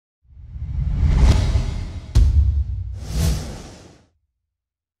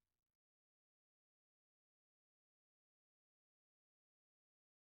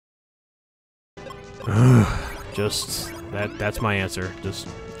Just that's my answer. Just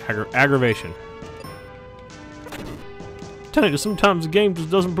aggravation. I'm telling you, sometimes the game just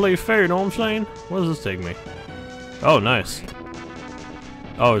doesn't play fair, you know what I'm saying? What does this take me? Oh, nice.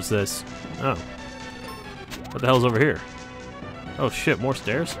 Oh, it's this. Oh. What the hell's over here? Oh shit, more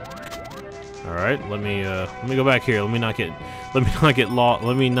stairs? Alright, let me go back here. Let me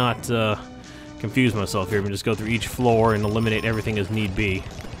not confuse myself here. Let me just go through each floor and eliminate everything as need be.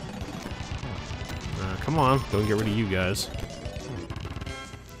 Come on, go and get rid of you guys.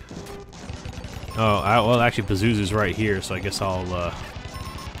 Oh, well, actually, Pazuzu's right here, so I guess I'll,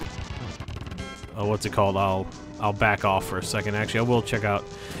 what's it called? I'll back off for a second. Actually, I will check out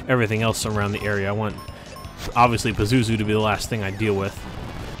everything else around the area. I want, obviously, Pazuzu to be the last thing I deal with,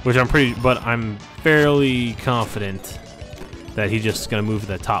 which but I'm fairly confident that he's just gonna move to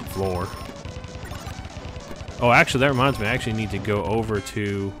the top floor. Oh, actually, that reminds me, I actually need to go over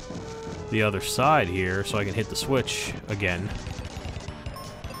to the other side here so I can hit the switch again.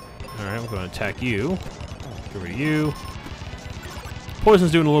 Alright, we're going to attack you. Get rid of you.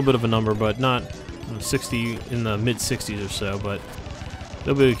 Poison's doing a little bit of a number, but not 60 in the mid 60s or so, but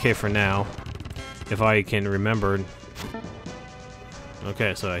they'll be okay for now. If I can remember.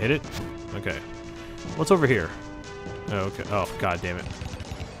 Okay, so I hit it. Okay. What's over here? Oh, okay. Oh, god damn it.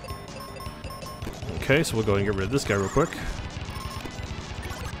 Okay, so we'll go and get rid of this guy real quick.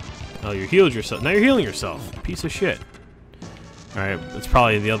 Oh, you healed yourself. Now you're healing yourself. Piece of shit. Alright, that's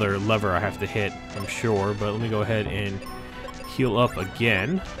probably the other lever I have to hit, I'm sure, but let me go ahead and heal up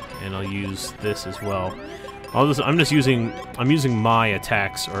again, and I'll use this as well. I'm using my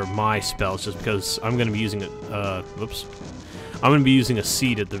attacks, or my spells, just because I'm going to be using whoops. I'm going to be using a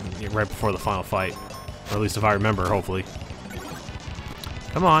seed right before the final fight. Or at least if I remember, hopefully.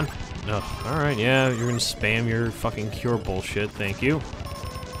 Come on. Oh, alright, yeah, you're going to spam your fucking cure bullshit, thank you.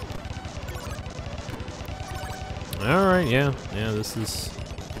 Alright, yeah, this is...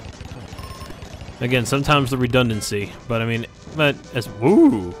 Again, sometimes the redundancy, but I mean, but as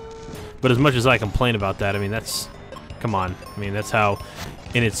much as I complain about that, I mean, that's... Come on, I mean, that's how...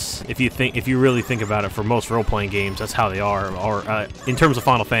 And it's, if you really think about it, for most role-playing games, that's how they are, or, in terms of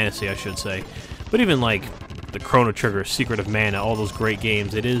Final Fantasy, I should say. But even, like, the Chrono Trigger, Secret of Mana, all those great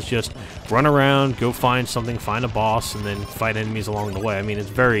games, it is just run around, go find something, find a boss, and then fight enemies along the way. I mean, it's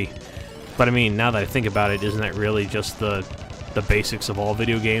very... But I mean, now that I think about it, isn't that really just the basics of all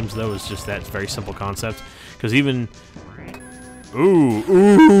video games, though? It's just that very simple concept. Because even...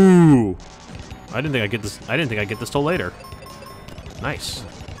 Ooh! I didn't think I'd get this till later. Nice.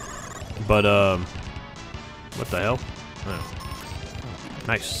 But, what the hell? Oh.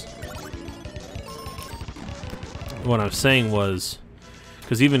 Nice. What I'm saying was...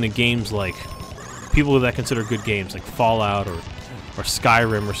 Because even in games like... People that consider good games, like Fallout or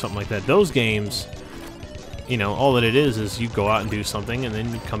Skyrim or something like that, those games, you know, all that it is you go out and do something, and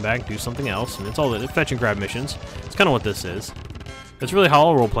then you come back and do something else, and it's all that, fetch and grab missions. It's kind of what this is. That's really how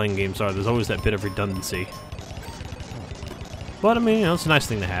all role-playing games are. There's always that bit of redundancy. But, I mean, you know, it's a nice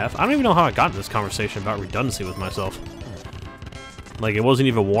thing to have. I don't even know how I got in this conversation about redundancy with myself. Like, it wasn't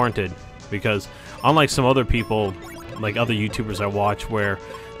even warranted, because unlike some other people, like other YouTubers I watch, where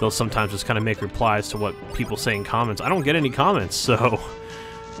they'll sometimes just kind of make replies to what people say in comments. I don't get any comments, so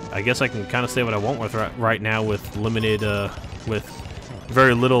I guess I can kind of say what I want with right now with limited, with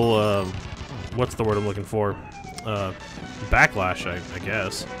very little, what's the word I'm looking for? Backlash, I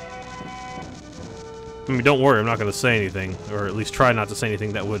guess. I mean, don't worry, I'm not going to say anything, or at least try not to say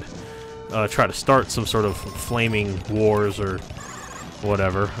anything that would try to start some sort of flaming wars or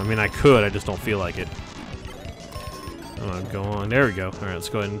whatever. I mean, I could, I just don't feel like it. Go on. There we go. Alright, let's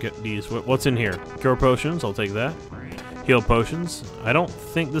go ahead and get these. What's in here? Cure potions. I'll take that. Heal potions. I don't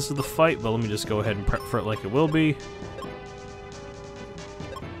think this is the fight, but let me just go ahead and prep for it like it will be.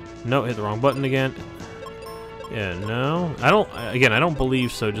 No, hit the wrong button again. Yeah, no. I don't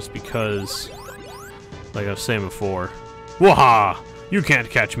believe so, just because, like I was saying before. Waha! You can't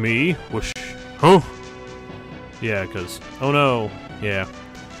catch me! Whoosh. Huh? Yeah, because... Oh no. Yeah.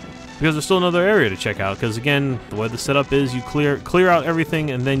 Because there's still another area to check out, because again, the way the setup is, you clear out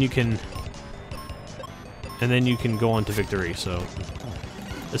everything, and then you can go on to victory. So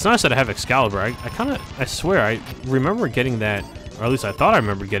it's nice that I have Excalibur. I swear I remember getting that, or at least I thought I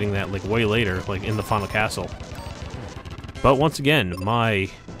remember getting that like way later, like in the final castle. But once again, my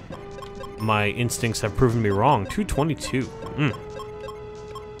instincts have proven me wrong. 222.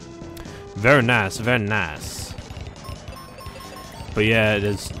 Very nice, very nice. But yeah, it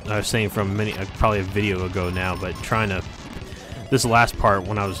is. I was saying from probably a video ago now, but this last part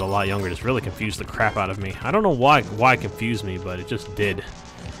when I was a lot younger just really confused the crap out of me. I don't know why it confused me, but it just did.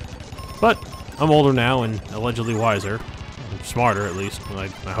 But I'm older now and allegedly wiser. Smarter, at least. I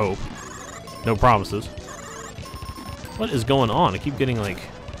hope. No promises. What is going on? I keep getting, like...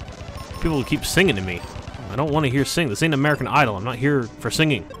 People keep singing to me. I don't want to hear sing. This ain't American Idol. I'm not here for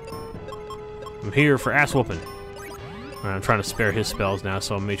singing. I'm here for ass whooping. Alright, I'm trying to spare his spells now,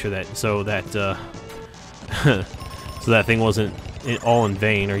 so I'll make sure that... So that, so that thing wasn't all in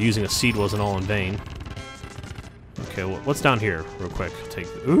vain, or using a seed wasn't all in vain. Okay, well, what's down here, real quick? Take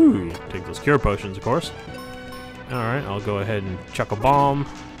those cure potions, of course. Alright, I'll go ahead and chuck a bomb.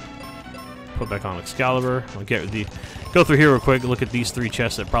 Put back on Excalibur. I'll go through here real quick, look at these 3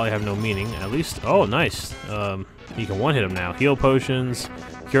 chests that probably have no meaning. At least, oh, nice. You can one-hit them now. Heal potions,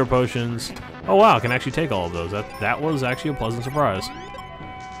 cure potions. Oh, wow, I can actually take all of those. That was actually a pleasant surprise.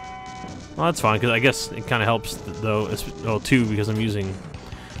 Well, that's fine, because I guess it kind of helps, though, too, because I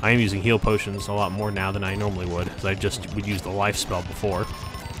am using heal potions a lot more now than I normally would, because I just would use the life spell before.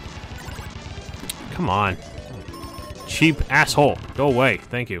 Come on. Cheap asshole. Go away.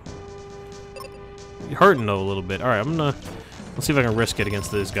 Thank you. You're hurting, though, a little bit. Alright, let's see if I can risk it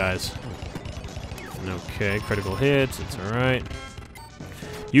against those guys. Okay, critical hits. It's alright.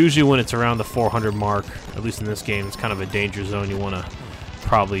 Usually when it's around the 400 mark, at least in this game, it's kind of a danger zone. You want to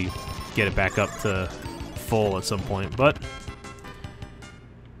probably get it back up to full at some point, but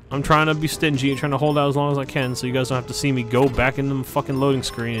I'm trying to be stingy and trying to hold out as long as I can, so you guys don't have to see me go back in the fucking loading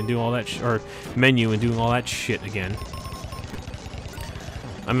screen and do all that or menu and doing all that shit again.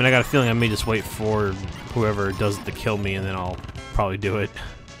 I mean, I got a feeling I may just wait for whoever does it to kill me, and then I'll probably do it.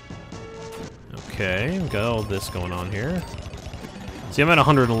 Okay, we've got all this going on here. See, I'm at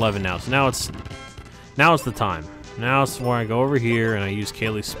 111 now, so now it's the time. Now it's where I go over here and I use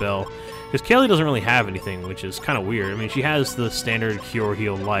Kaylee's spell. Because Kaylee doesn't really have anything, which is kind of weird. I mean, she has the standard Cure,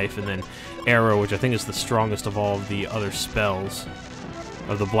 Heal, Life, and then Arrow, which I think is the strongest of all of the other spells.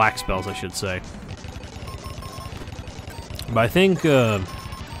 Of the black spells, I should say. But I think,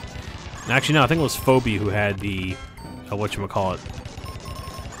 actually, no, I think it was Phoebe who had the, whatchamacallit,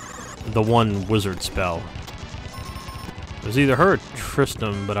 the one wizard spell. It was either her or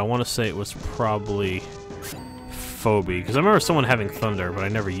Tristram, but I want to say it was probably Phoebe. Because I remember someone having Thunder, but I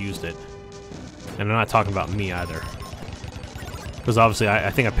never used it. And I'm not talking about me either. Because obviously I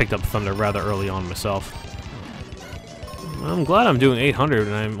think I picked up Thunder rather early on myself. I'm glad I'm doing 800,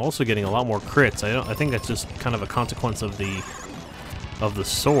 and I'm also getting a lot more crits. I think that's just kind of a consequence of the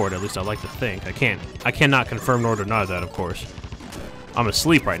sword, at least I like to think. I cannot confirm nor deny that, of course. I'm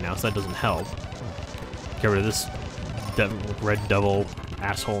asleep right now, so that doesn't help. Get rid of this red devil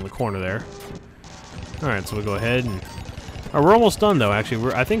asshole in the corner there. Alright, so we'll go ahead and... we're almost done, though,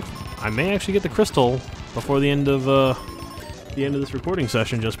 actually. I think I may actually get the crystal before the end of this recording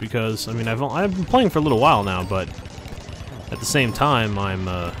session, just because, I mean, I've been playing for a little while now, but at the same time, I'm,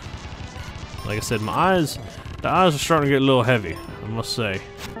 like I said, the eyes are starting to get a little heavy, I must say.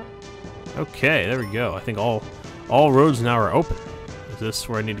 Okay, there we go. I think all roads now are open. Is this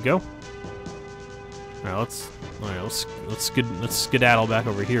where I need to go? Alright, let's skedaddle back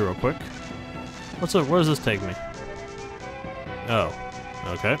over here real quick. Where does this take me? Oh,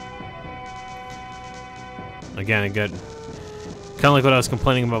 okay. Again, I got kind of like what I was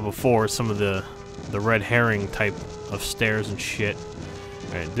complaining about before. Some of the red herring type of stairs and shit.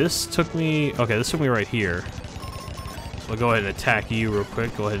 All right, this took me. Okay, this took me right here. So I'll go ahead and attack you real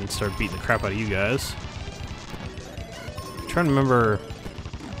quick. Go ahead and start beating the crap out of you guys. I'm trying to remember.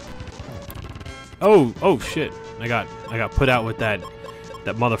 Oh shit! I got put out with that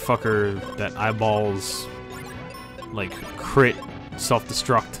motherfucker, that eyeballs, like, crit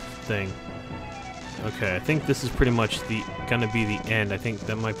self-destruct thing. Okay, I think this is pretty much gonna be the end. I think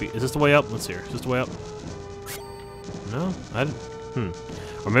that might be... Is this the way up? Let's see here. Is this the way up? No?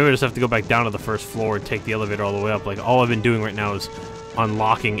 Or maybe I just have to go back down to the first floor and take the elevator all the way up. Like, all I've been doing right now is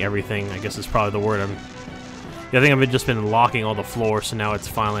unlocking everything, I guess is probably the word. Yeah, I think I've just been unlocking all the floors, so now it's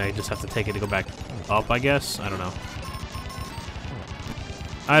finally... I just have to take it to go back up, I guess? I don't know.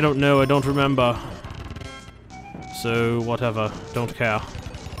 I don't know, I don't remember. So, whatever. Don't care.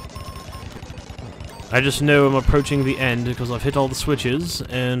 I just know I'm approaching the end because I've hit all the switches,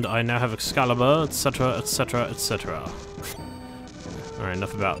 and I now have Excalibur, etc., etc., etc. Alright,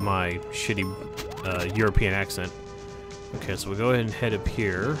 enough about my shitty European accent. Okay, so we'll go ahead and head up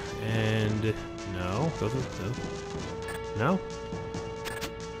here, and... No. Go through... No?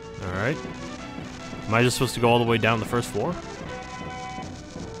 Alright. Am I just supposed to go all the way down the first floor?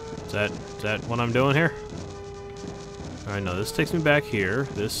 Is that what I'm doing here? Alright, no, this takes me back here.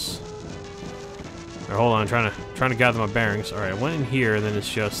 This... Or hold on, I'm trying to gather my bearings. Alright, I went in here, and then it's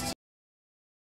just...